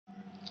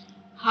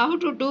How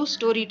to do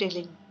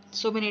storytelling?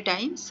 So many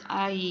times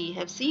I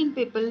have seen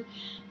people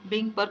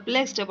being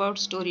perplexed about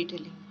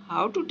storytelling.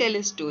 How to tell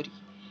a story?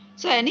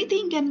 So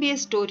anything can be a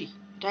story,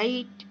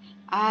 right?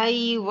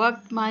 I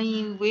worked my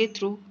way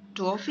through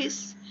to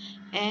office,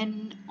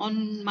 and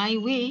on my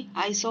way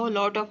I saw a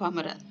lot of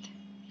amaranth.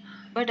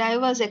 But I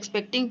was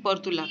expecting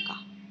portulaca.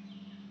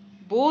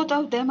 Both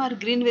of them are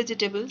green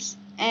vegetables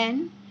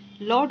and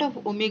lot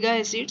of omega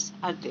acids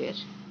are there,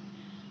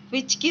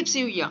 which keeps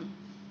you young.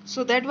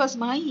 So that was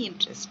my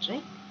interest,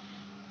 right?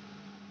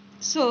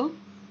 So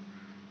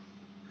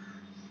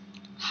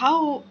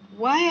how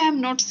why I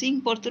am not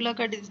seeing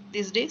portulaca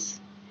these days?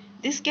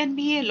 This can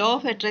be a law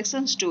of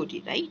attraction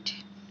story, right?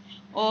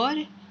 Or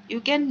you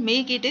can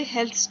make it a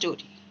health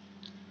story.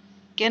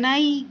 Can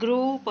I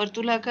grow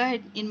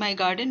portulaca in my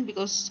garden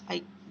because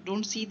I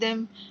don't see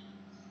them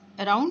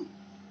around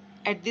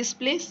at this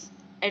place,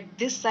 at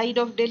this side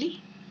of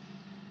Delhi?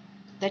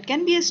 That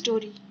can be a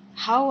story.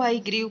 How I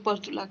grew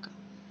portulaca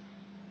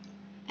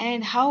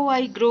and how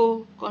I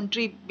grow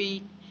country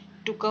bean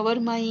to cover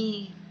my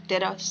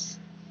terrace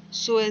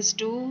so as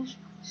to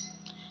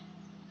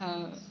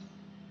uh,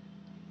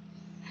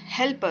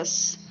 help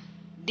us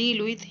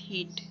deal with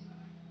heat.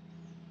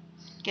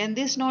 Can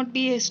this not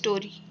be a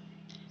story?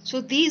 So,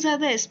 these are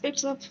the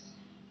aspects of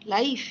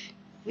life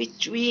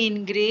which we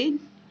ingrain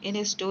in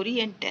a story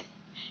and tell.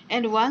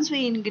 And once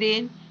we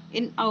ingrain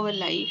in our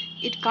life,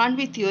 it can't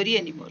be theory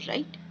anymore,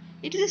 right?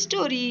 It is a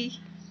story.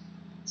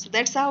 So,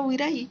 that's how we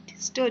write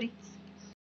story.